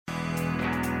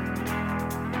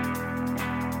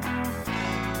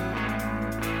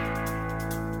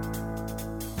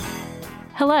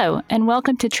Hello, and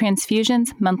welcome to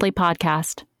Transfusion's monthly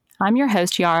podcast. I'm your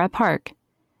host, Yara Park.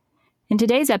 In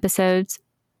today's episodes,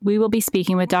 we will be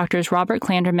speaking with Doctors Robert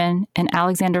Klanderman and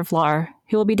Alexander Vlar,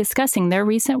 who will be discussing their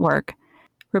recent work,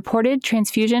 Reported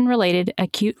Transfusion-Related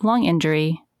Acute Lung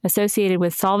Injury Associated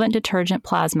with Solvent Detergent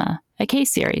Plasma, a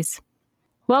case series.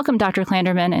 Welcome, Dr.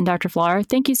 Klanderman and Dr. Vlar.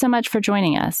 Thank you so much for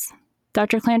joining us.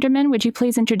 Dr. Klanderman, would you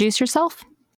please introduce yourself?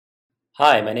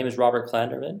 Hi, my name is Robert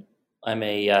Klanderman. I'm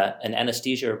an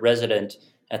anesthesia resident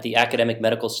at the Academic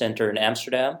Medical Center in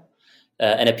Amsterdam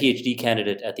and a PhD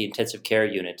candidate at the intensive care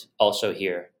unit, also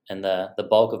here. And the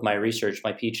bulk of my research,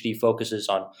 my PhD focuses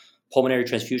on pulmonary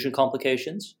transfusion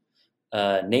complications,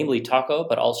 namely TACO,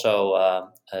 but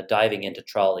also diving into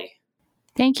TRALI.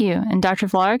 Thank you. And Dr.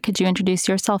 Vlar, could you introduce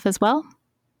yourself as well?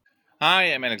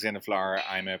 Hi, I'm Alexander Vlar.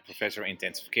 I'm a professor of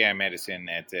intensive care medicine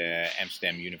at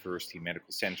Amsterdam University Medical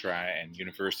Center and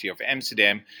University of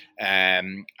Amsterdam.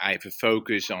 I have a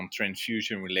focus on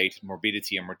transfusion-related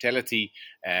morbidity and mortality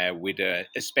with a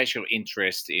special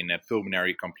interest in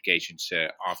pulmonary complications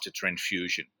after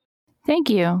transfusion. Thank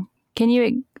you. Can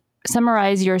you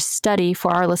summarize your study for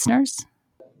our listeners?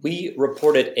 We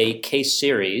reported a case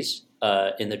series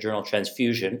in the journal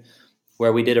Transfusion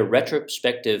where we did a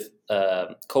retrospective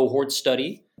cohort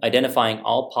study identifying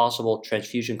all possible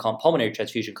pulmonary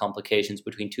transfusion complications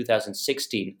between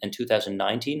 2016 and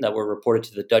 2019 that were reported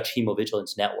to the Dutch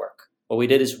Hemovigilance Network. What we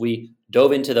did is we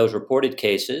dove into those reported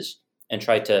cases and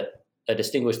tried to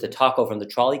distinguish the TACO from the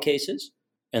TRALI cases,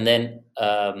 and then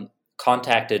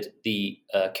contacted the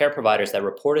care providers that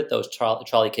reported those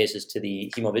TRALI cases to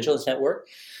the Hemovigilance Network,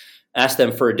 asked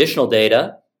them for additional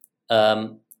data,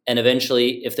 and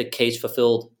eventually, if the case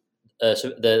fulfilled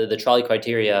the TRALI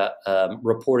criteria,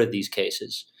 reported these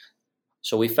cases.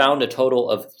 So we found a total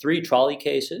of 3 TRALI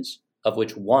cases, of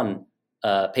which one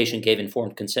patient gave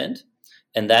informed consent.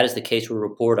 And that is the case we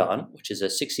report on, which is a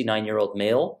 69-year-old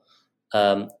male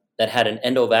that had an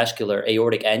endovascular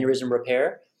aortic aneurysm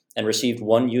repair and received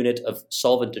 1 unit of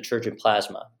solvent detergent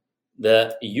plasma.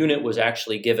 The unit was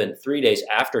actually given 3 days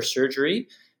after surgery,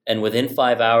 and within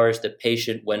 5 hours, the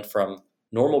patient went from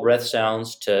normal breath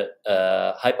sounds to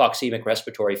hypoxemic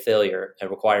respiratory failure and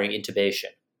requiring intubation.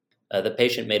 The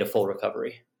patient made a full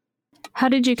recovery. How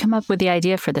did you come up with the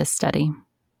idea for this study?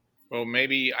 Well,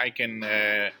 maybe I can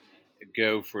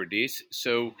go for this.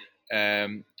 So,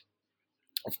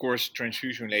 of course,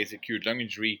 transfusion-related acute lung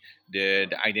injury, the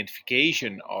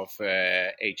identification of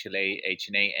HLA,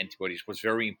 HNA antibodies was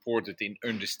very important in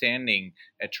understanding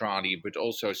TRALI, but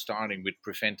also starting with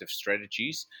preventive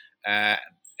strategies.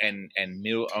 And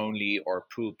mill-only or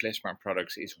pooled plasma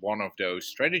products is one of those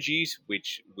strategies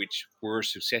which were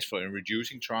successful in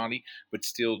reducing TRALI, but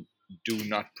still do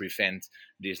not prevent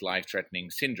this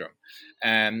life-threatening syndrome.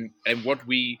 And what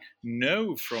we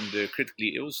know from the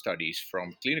critically ill studies,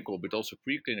 from clinical but also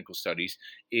preclinical studies,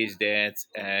 is that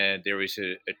there is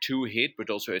a 2-hit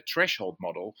but also a threshold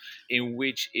model in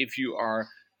which if you are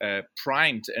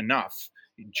primed enough,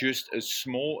 just a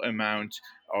small amount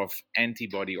of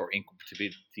antibody or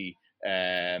incompatibility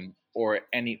or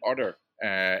any other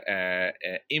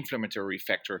inflammatory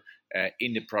factor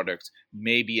in the product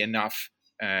may be enough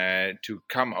to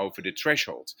come over the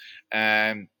threshold.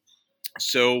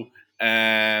 So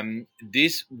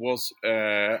this was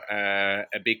a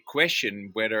big question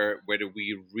whether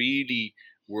we really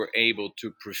were able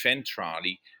to prevent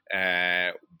TRALI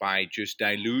by just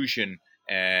dilution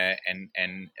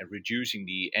and reducing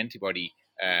the antibody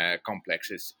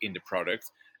complexes in the product.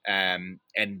 And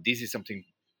this is something,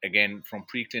 again, from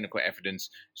preclinical evidence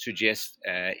suggests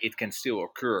it can still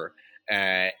occur.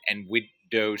 And with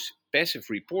those passive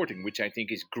reporting, which I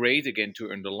think is great, again,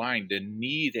 to underline the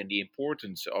need and the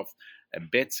importance of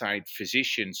bedside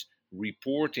physicians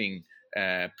reporting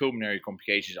pulmonary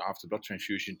complications after blood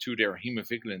transfusion to their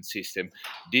hemovigilance system,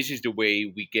 this is the way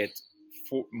we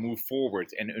move forward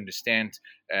and understand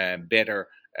better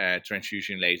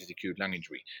transfusion-related acute lung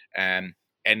injury. And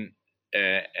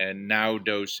now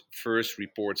those first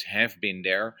reports have been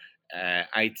there.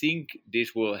 I think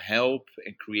this will help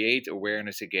and create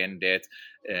awareness again that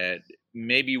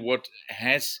maybe what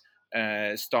has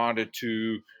started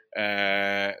to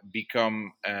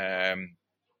become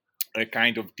a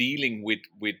kind of dealing with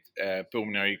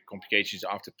pulmonary complications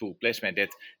after pooled plasma,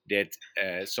 that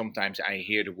sometimes I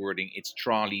hear the wording, it's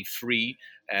TRALI free.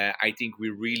 I think we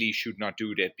really should not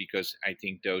do that, because I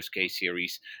think those case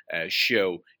series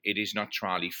show it is not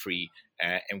TRALI free,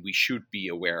 and we should be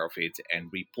aware of it and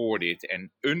report it and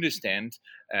understand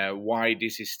why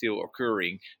this is still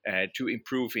occurring to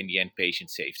improve in the end patient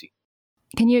safety.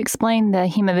 Can you explain the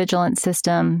hemovigilance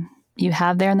system you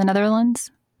have there in the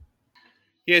Netherlands?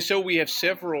 Yeah, so we have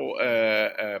several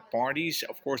parties.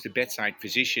 Of course, the bedside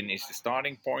physician is the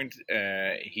starting point.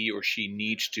 He or she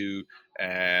needs to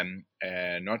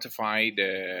notify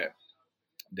the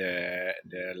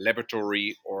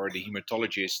laboratory or the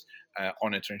hematologist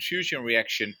on a transfusion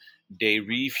reaction. They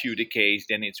review the case,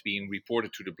 then it's being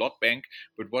reported to the blood bank.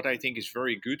 But what I think is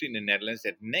very good in the Netherlands,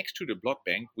 that next to the blood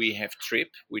bank we have TRIP,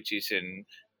 which is an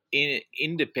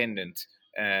independent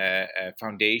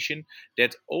foundation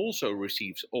that also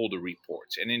receives all the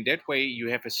reports, and in that way you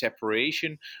have a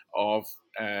separation of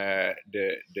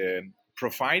the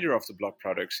provider of the blood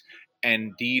products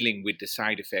and dealing with the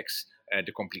side effects,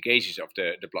 the complications of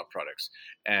the blood products.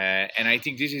 And I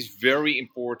think this is very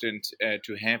important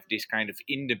to have this kind of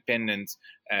independent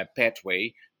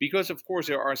pathway, because of course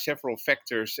there are several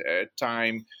factors,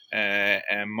 time,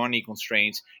 money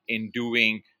constraints in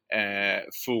doing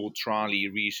full trolley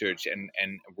research and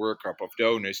workup of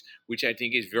donors, which I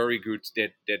think is very good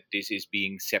that this is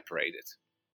being separated.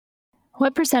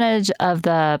 What percentage of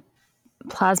the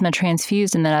plasma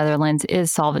transfused in the Netherlands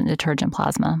is solvent detergent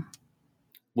plasma?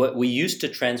 What we used to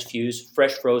transfuse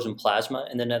fresh frozen plasma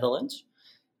in the Netherlands,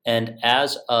 and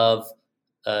as of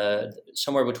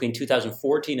somewhere between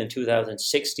 2014 and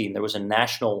 2016, there was a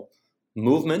national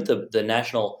movement. The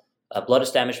national blood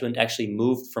establishment actually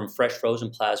moved from fresh frozen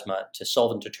plasma to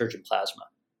solvent detergent plasma.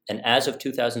 And as of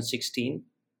 2016,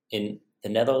 in the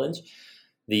Netherlands,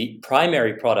 the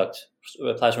primary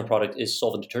plasma product is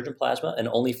solvent detergent plasma, and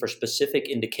only for specific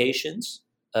indications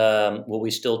will we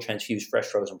still transfuse fresh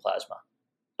frozen plasma.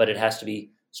 But it has to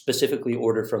be specifically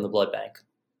ordered from the blood bank.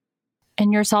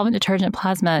 And your solvent detergent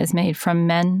plasma is made from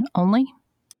men only?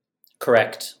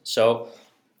 Correct. So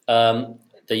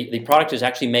the product is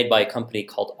actually made by a company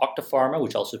called Octapharma,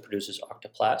 which also produces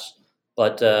Octaplas.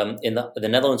 But in the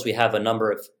Netherlands, we have a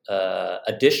number of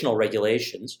additional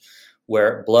regulations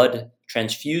where blood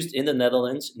transfused in the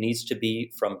Netherlands needs to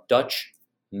be from Dutch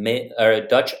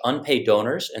unpaid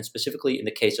donors, and specifically in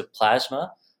the case of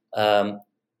plasma,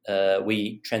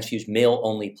 we transfuse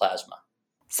male-only plasma.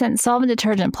 Since solvent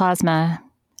detergent plasma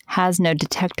has no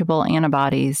detectable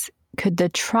antibodies, could the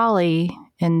trolley,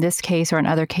 in this case or in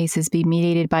other cases, be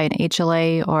mediated by an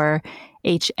HLA or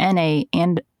HNA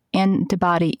and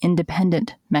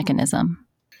antibody-independent mechanism?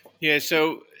 Yeah,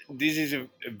 so this is a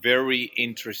very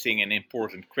interesting and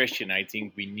important question. I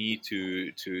think we need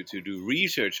to do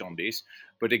research on this.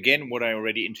 But again, what I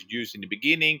already introduced in the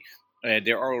beginning,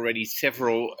 there are already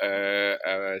several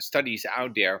studies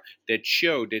out there that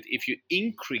show that if you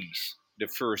increase the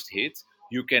first hit,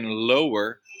 you can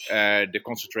lower the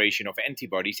concentration of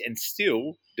antibodies and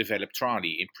still develop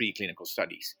TRALI in preclinical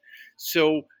studies.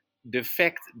 So the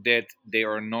fact that they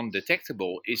are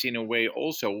non-detectable is in a way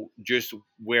also just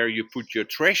where you put your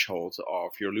threshold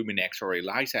of your Luminex or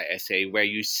ELISA assay, where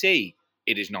you say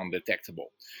it is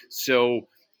non-detectable. So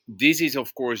this is,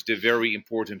 of course, the very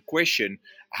important question.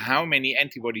 How many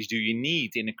antibodies do you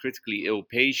need in a critically ill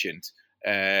patient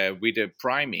with a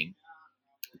priming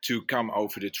to come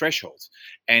over the threshold?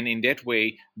 And in that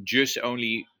way, just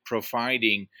only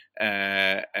providing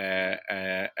an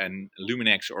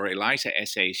Luminex or ELISA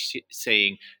assay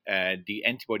saying the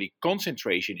antibody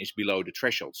concentration is below the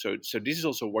threshold. So this is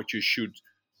also what you should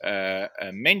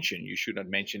mention. You should not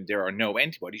mention there are no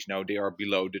antibodies. No, they are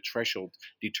below the threshold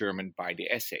determined by the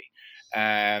assay.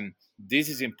 This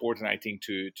is important, I think,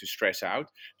 to stress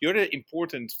out. The other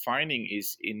important finding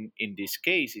is in this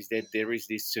case is that there is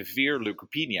this severe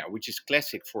leukopenia, which is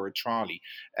classic for a TRALI,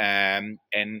 and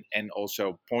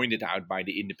also pointed out by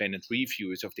the independent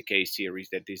reviewers of the case series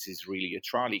that this is really a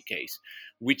TRALI case,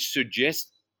 which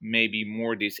suggests maybe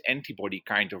more this antibody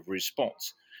kind of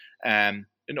response.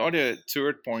 Another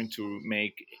third point to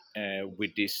make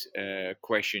with this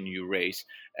question you raise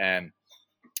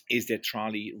is that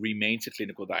TRALI remains a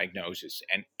clinical diagnosis,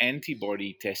 and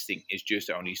antibody testing is just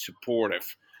only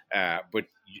supportive, but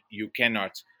you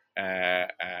cannot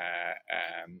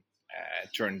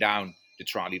turn down the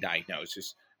TRALI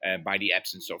diagnosis by the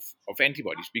absence of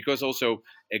antibodies, because also,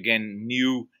 again,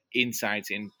 new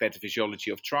insights in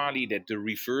pathophysiology of TRALI, that the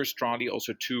reverse TRALI,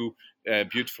 also two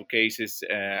beautiful cases,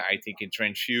 I think, in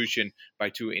transfusion by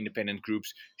two independent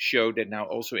groups, show that now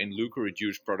also in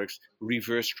leukoreduced products,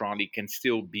 reverse TRALI can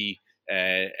still be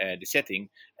the setting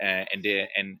and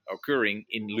occurring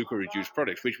in leukoreduced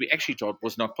products, which we actually thought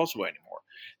was not possible anymore.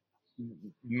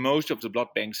 Most of the blood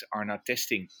banks are not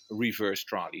testing reverse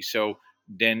TRALI. So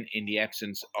then, in the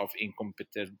absence of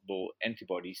incompatible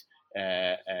antibodies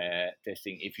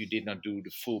testing, if you did not do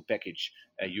the full package,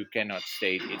 you cannot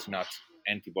state it's not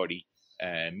antibody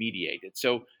mediated.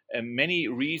 So many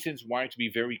reasons why to be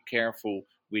very careful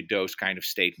with those kind of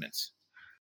statements.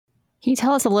 Can you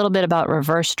tell us a little bit about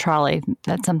reverse trolley?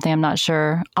 That's something I'm not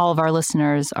sure all of our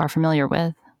listeners are familiar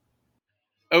with.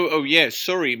 Oh, yeah.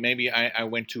 Sorry, maybe I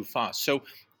went too fast. So,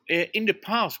 in the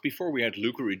past, before we had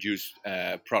leukoreduced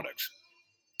products,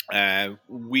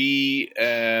 we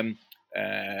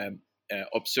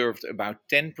observed about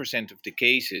 10% of the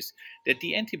cases that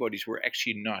the antibodies were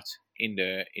actually not in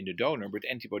the donor, but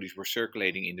antibodies were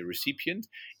circulating in the recipient,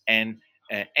 and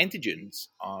antigens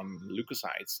on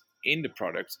leukocytes in the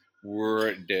product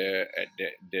were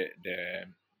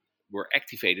were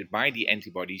activated by the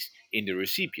antibodies in the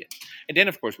recipient. And then,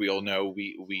 of course, we all know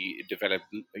we developed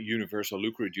universal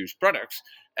leukoreduced products,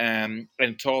 and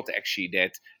thought actually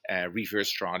that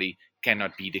reverse trolley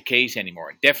cannot be the case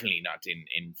anymore. Definitely not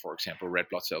in for example, red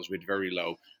blood cells with very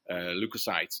low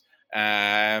leukocytes.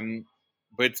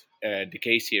 But the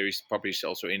case series published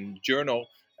also in journal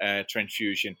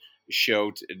Transfusion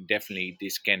showed definitely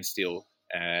this can still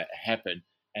happen.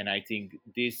 And I think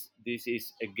this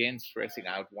is again stressing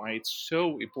out why it's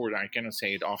so important. I cannot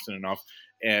say it often enough.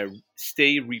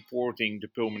 Stay reporting the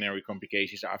pulmonary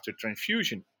complications after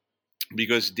transfusion,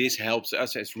 because this helps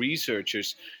us as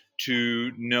researchers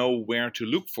to know where to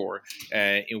look for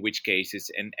in which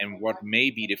cases, and what may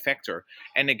be the factor.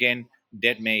 And again,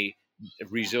 that may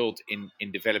result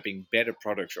in developing better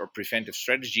products or preventive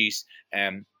strategies,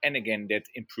 and again, that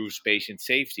improves patient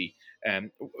safety.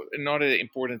 Another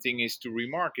important thing is to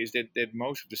remark is that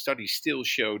most of the studies still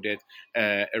show that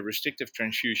a restrictive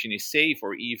transfusion is safe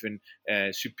or even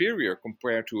superior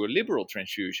compared to a liberal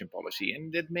transfusion policy.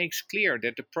 And that makes clear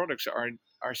that the products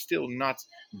are still not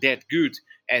that good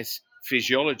as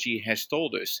physiology has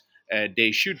told us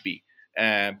they should be.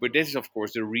 But this is, of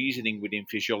course, the reasoning within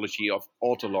physiology of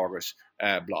autologous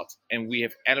blood. And we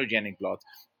have allogenic blood.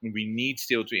 We need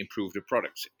still to improve the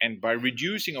products. And by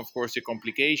reducing, of course, the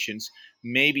complications,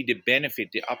 maybe the benefit,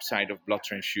 the upside of blood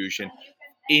transfusion,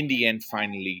 in the end,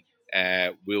 finally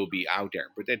will be out there.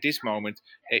 But at this moment,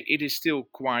 it is still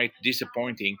quite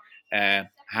disappointing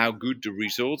how good the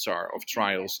results are of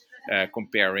trials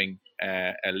comparing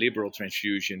a liberal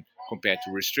transfusion compared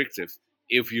to restrictive,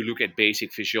 if you look at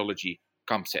basic physiology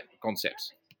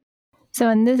concepts. So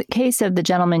in the case of the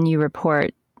gentleman you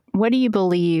report, what do you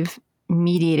believe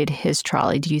mediated his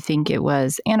trolley? Do you think it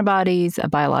was antibodies, a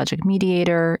biologic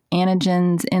mediator,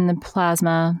 antigens in the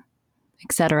plasma,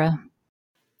 etc.?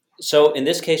 So in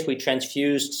this case, we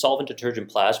transfused solvent detergent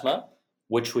plasma,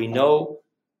 which we know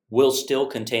will still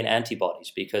contain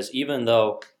antibodies, because even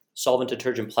though solvent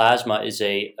detergent plasma is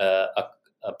a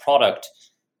product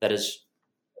that is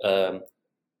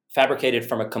fabricated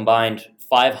from a combined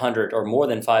 500 or more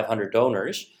than 500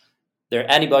 donors, their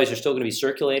antibodies are still going to be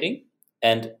circulating.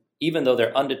 And even though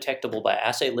they're undetectable by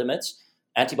assay limits,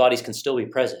 antibodies can still be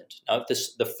present. Now,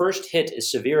 if the first hit is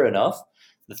severe enough,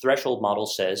 the threshold model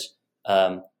says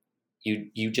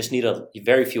you just need a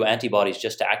very few antibodies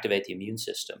just to activate the immune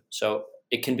system. So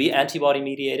it can be antibody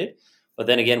mediated, but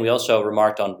then again, we also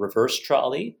remarked on reverse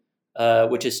trolley,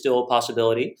 which is still a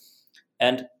possibility.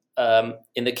 And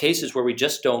in the cases where we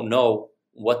just don't know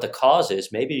what the cause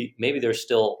is, maybe there's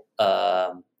still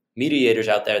mediators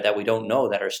out there that we don't know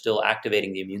that are still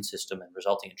activating the immune system and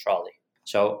resulting in trolley.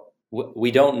 So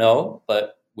we don't know,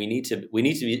 but we need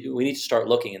to start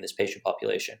looking in this patient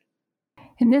population.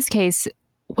 In this case,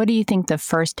 what do you think the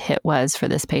first hit was for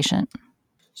this patient?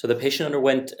 So the patient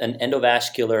underwent an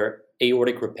endovascular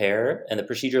aortic repair, and the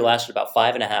procedure lasted about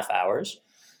 5.5 hours.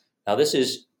 Now, this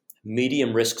is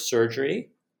medium risk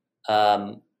surgery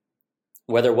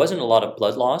where there wasn't a lot of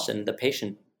blood loss, and the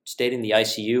patient stayed in the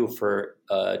ICU for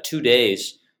 2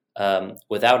 days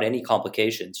without any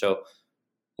complications. So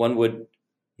one would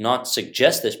not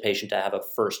suggest this patient to have a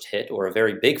first hit or a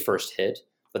very big first hit,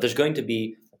 but there's going to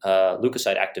be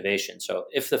leukocyte activation. So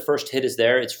if the first hit is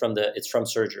there, it's from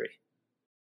surgery.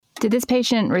 Did this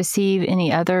patient receive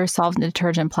any other solvent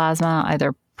detergent plasma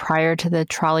either prior to the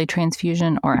trolley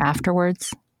transfusion or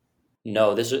afterwards?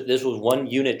 No, this was one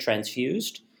unit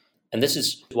transfused, and this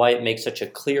is why it makes such a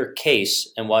clear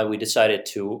case and why we decided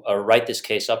to write this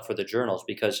case up for the journals,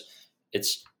 because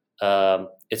it's a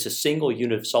single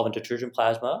unit of solvent detergent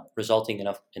plasma resulting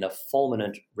in a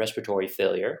fulminant respiratory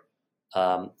failure.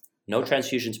 No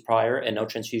transfusions prior and no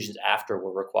transfusions after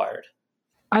were required.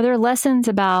 Are there lessons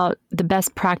about the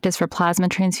best practice for plasma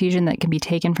transfusion that can be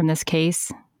taken from this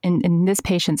case? In this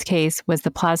patient's case, was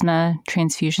the plasma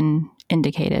transfusion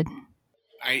indicated?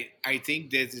 I think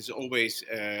that is always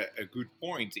a good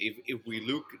point. If we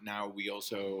look now, we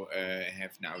also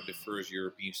have now the first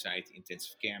European site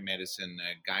intensive care medicine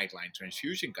guideline,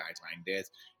 transfusion guideline, that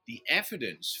the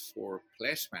evidence for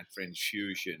plasma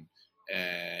transfusion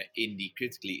in the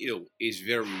critically ill is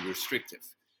very restrictive.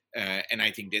 And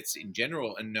I think that's in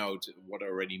general a note, what I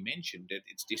already mentioned, that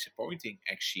it's disappointing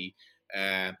actually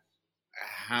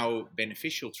how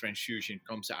beneficial transfusion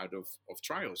comes out of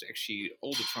trials. Actually,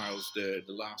 all the trials the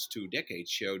last 2 decades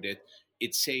show that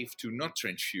it's safe to not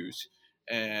transfuse.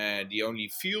 The only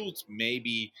field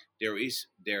maybe there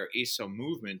is some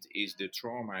movement is the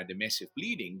trauma, the massive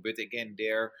bleeding. But again,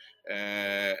 there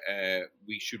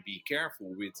we should be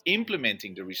careful with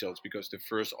implementing the results, because the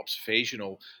first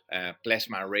observational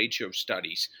plasma ratio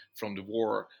studies from the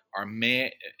war are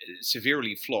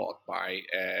severely flawed by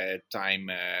time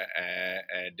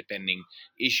depending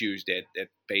issues that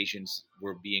patients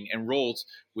were being enrolled,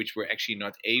 which were actually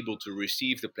not able to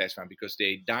receive the plasma because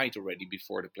they died already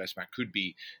before the plasma could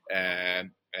be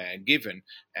given.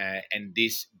 And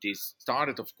this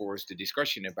started, of course, the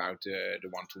discussion about the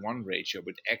 1-to-1 ratio,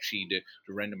 but actually the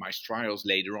randomized trials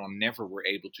later on never were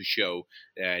able to show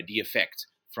the effect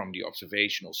from the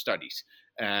observational studies.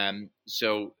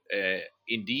 So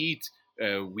indeed,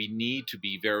 we need to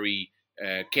be very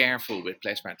careful with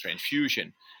plasma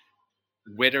transfusion.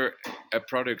 Whether a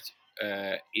product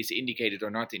is indicated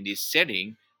or not in this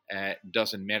setting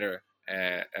doesn't matter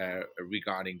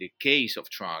regarding the case of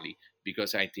TRALI,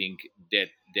 because I think that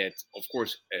of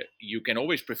course you can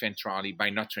always prevent TRALI by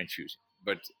not transfusing.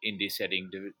 But in this setting,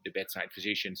 the bedside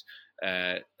physicians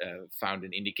found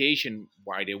an indication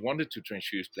why they wanted to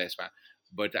transfuse plasma.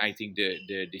 But I think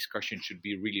the discussion should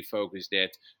be really focused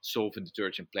that solvent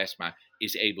detergent plasma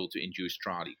is able to induce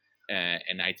TRALI.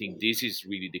 And I think this is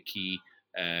really the key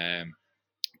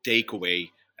takeaway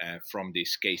from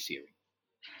this case series.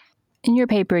 In your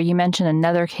paper, you mentioned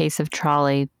another case of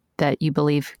TRALI that you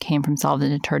believe came from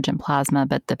solvent detergent plasma,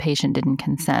 but the patient didn't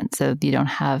consent, so you don't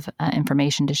have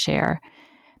information to share.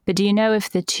 But do you know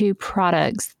if the two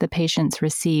products the patients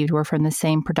received were from the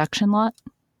same production lot?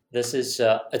 This is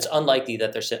it's unlikely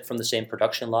that they're from the same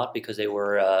production lot because they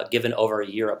were given over a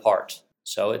year apart.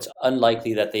 So it's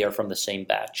unlikely that they are from the same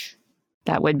batch.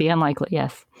 That would be unlikely,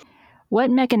 yes. What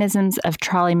mechanisms of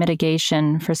TRALI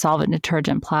mitigation for solvent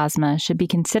detergent plasma should be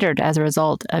considered as a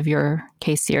result of your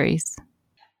case series?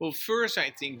 Well, first,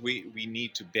 I think we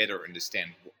need to better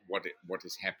understand what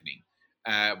is happening.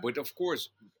 But of course,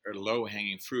 a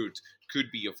low-hanging fruit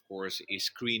could be, of course, is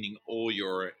screening all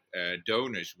your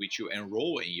donors which you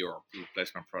enroll in your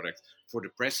plasma product for the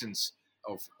presence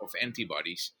of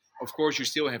antibodies. Of course, you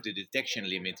still have the detection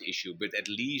limit issue, but at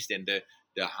least then the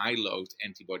high-load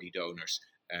antibody donors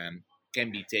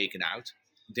can be taken out.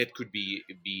 That could be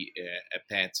a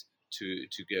path to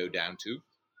go down to.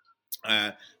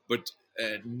 But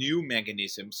new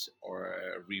mechanisms or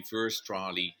reverse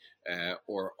TRALI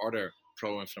or other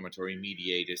pro-inflammatory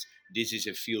mediators, this is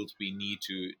a field we need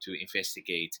to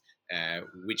investigate,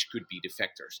 which could be the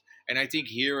factors. And I think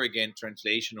here again,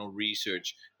 translational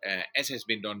research, as has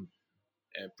been done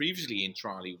previously in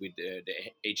TRALI with the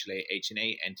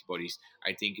HLA-HNA antibodies,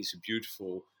 I think is a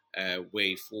beautiful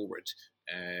way forward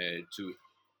to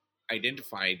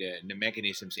identify the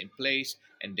mechanisms in place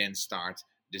and then start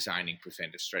designing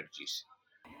preventive strategies.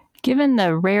 Given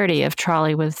the rarity of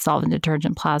TRALI with solvent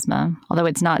detergent plasma, although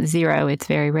it's not zero, it's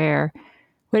very rare,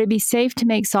 would it be safe to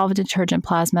make solvent detergent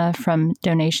plasma from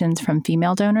donations from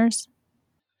female donors?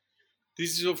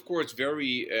 This is, of course,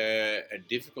 very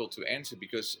difficult to answer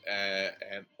because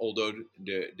although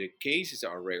the cases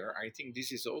are rare, I think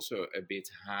this is also a bit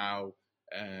how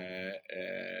the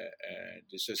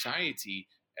society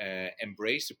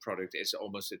embraced the product as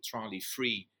almost a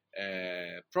TRALI-free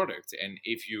product. And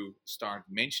if you start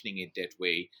mentioning it that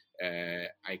way,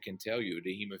 I can tell you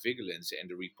the hemovigilance and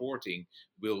the reporting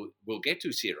will get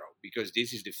to zero, because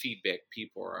this is the feedback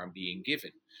people are being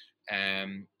given.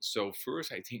 So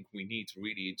first, I think we need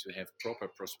really to have proper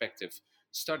prospective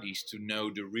studies to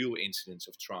know the real incidence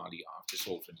of TRALI after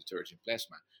solvent detergent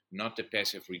plasma, not the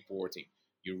passive reporting.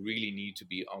 You really need to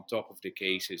be on top of the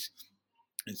cases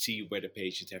and see whether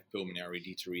patients have pulmonary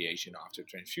deterioration after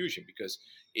transfusion. Because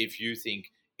if you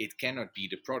think it cannot be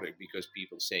the product because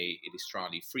people say it is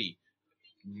TRALI free,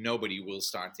 nobody will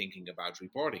start thinking about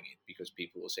reporting it, because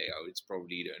people will say, oh, it's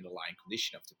probably the underlying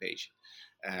condition of the patient.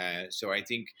 So I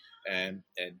think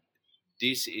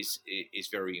this is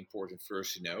very important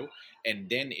first to know. And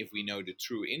then if we know the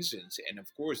true incidence, and of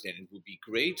course then it would be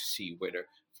great to see whether,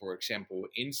 for example,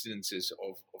 incidences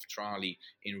of TRALI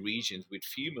in regions with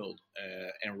female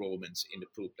enrollments in the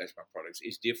pooled plasma products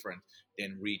is different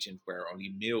than regions where only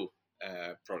male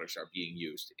products are being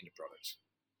used in the products.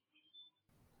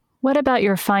 What about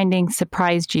your findings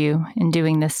surprised you in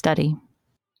doing this study?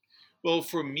 Well,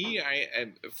 for me,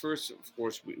 I first, of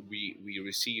course, we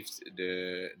received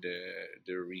the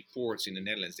reports in the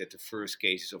Netherlands that the first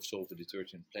cases of solvent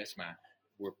detergent plasma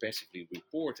were passively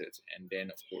reported. And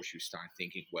then, of course, you start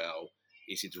thinking, well,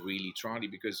 is it really Trali?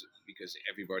 Because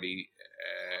everybody,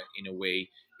 in a way,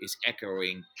 is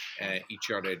echoing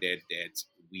each other that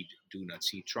we do not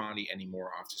see Trali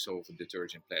anymore after solvent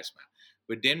detergent plasma.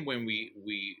 But then when we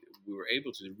were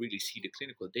able to really see the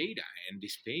clinical data, and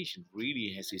this patient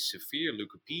really has this severe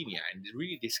leukopenia and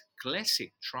really this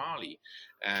classic Trali,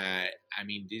 I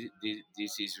mean,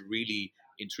 this is really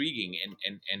intriguing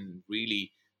and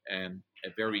really a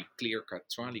very clear-cut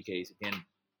Trali case. Again,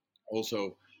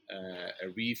 also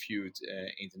reviewed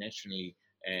internationally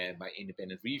by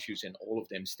independent reviews, and all of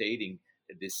them stating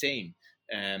the same.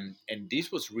 And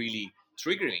this was really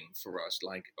triggering for us,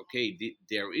 like, okay,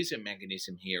 there is a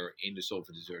mechanism here in the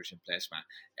solvent detergent plasma,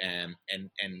 and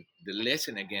the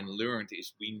lesson again learned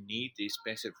is we need this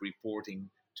passive reporting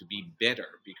to be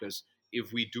better, because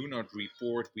if we do not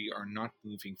report, we are not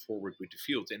moving forward with the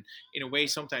field. And in a way,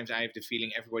 sometimes I have the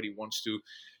feeling everybody wants to,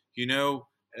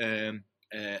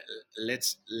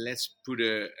 let's put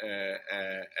a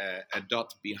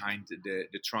dot behind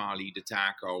the Trali, the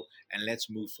TACO, and let's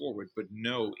move forward. But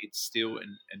no, it's still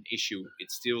an issue.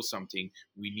 It's still something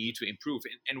we need to improve.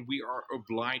 And we are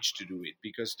obliged to do it,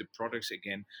 because the products,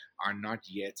 again, are not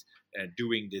yet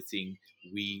doing the thing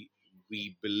we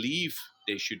believe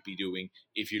they should be doing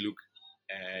if you look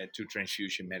to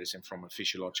transfusion medicine from a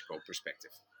physiological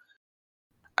perspective.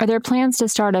 Are there plans to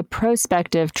start a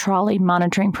prospective Trali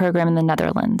monitoring program in the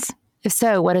Netherlands? If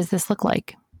so, what does this look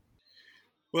like?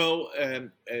 Well,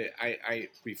 I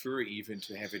prefer even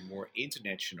to have it more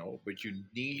international, but you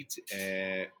need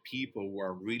people who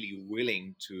are really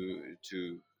willing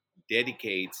to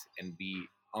dedicate and be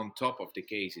on top of the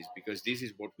cases, because this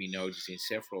is what we notice in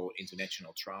several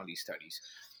international Trali studies.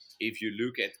 If you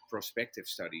look at prospective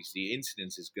studies, the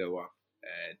incidences go up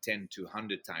 10 to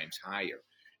 100 times higher.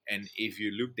 And if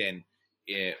you look then,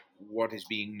 what is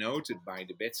being noted by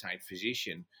the bedside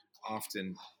physician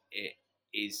often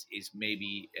is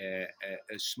maybe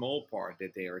a small part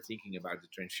that they are thinking about the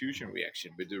transfusion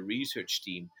reaction, but the research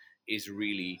team is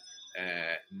really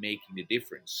making the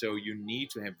difference. So you need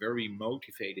to have very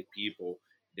motivated people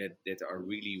that are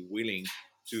really willing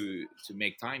to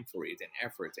make time for it and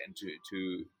effort, and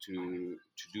to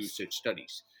do such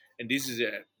studies. And this is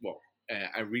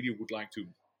I really would like to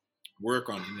work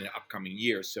on in the upcoming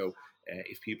years. So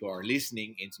if people are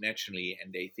listening internationally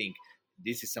and they think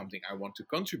this is something I want to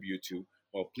contribute to,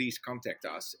 well, please contact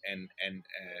us, and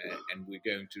we're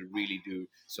going to really do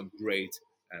some great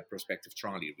prospective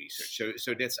Trali research.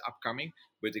 So that's upcoming.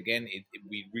 But again,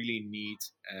 we really need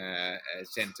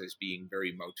centers being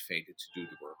very motivated to do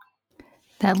the work.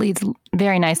 That leads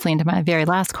very nicely into my very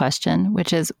last question,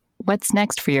 which is, what's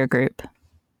next for your group?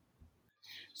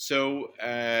 So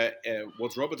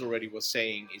what Robert already was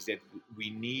saying is that we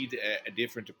need a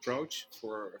different approach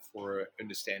for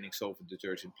understanding solvent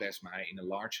detergent plasma in a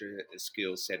larger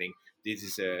scale setting. This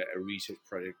is a research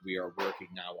project we are working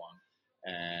now on,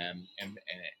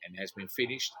 and has been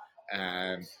finished.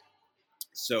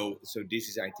 So this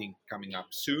is, I think, coming up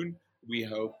soon, we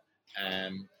hope.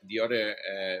 The other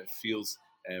fields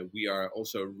we are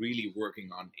also really working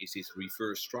on is this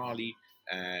reverse Trali.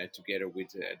 Together with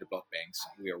the blood banks,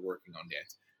 we are working on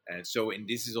that. And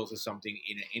this is also something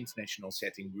in an international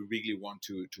setting we really want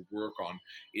to work on,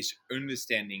 is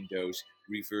understanding those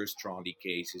reverse Trali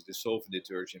cases, the solvent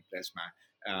detergent plasma,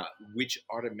 which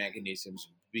are the mechanisms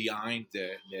behind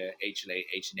the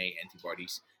HLA-HNA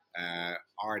antibodies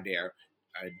are there.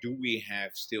 Do we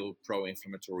have still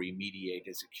pro-inflammatory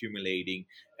mediators accumulating?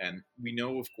 We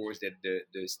know, of course, that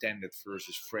the standard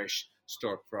versus fresh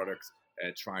start product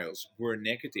trials were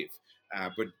negative,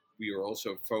 but we are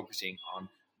also focusing on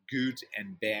good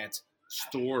and bad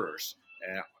storers.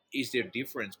 Is there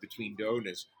difference between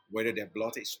donors, whether their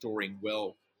blood is storing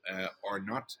well or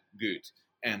not good?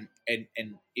 And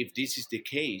if this is the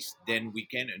case, then we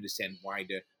can understand why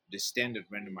the standard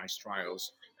randomized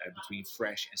trials between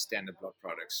fresh and standard blood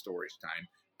product storage time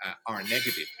are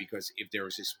negative, because if there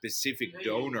is a specific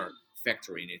donor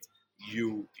factor in it,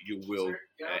 you will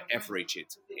average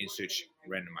it in such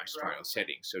randomized trial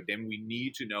settings. So then we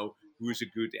need to know who is a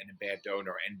good and a bad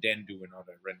donor, and then do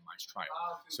another randomized trial.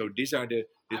 So these are the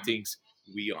things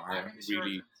we are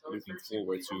really looking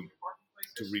forward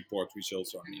to report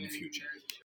results on in the future.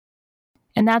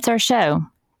 And that's our show.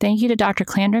 Thank you to Dr.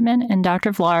 Klanderman and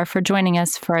Dr. Vlaar for joining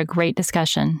us for a great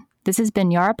discussion. This has been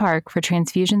Yara Park for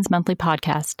Transfusions Monthly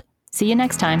Podcast. See you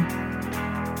next time.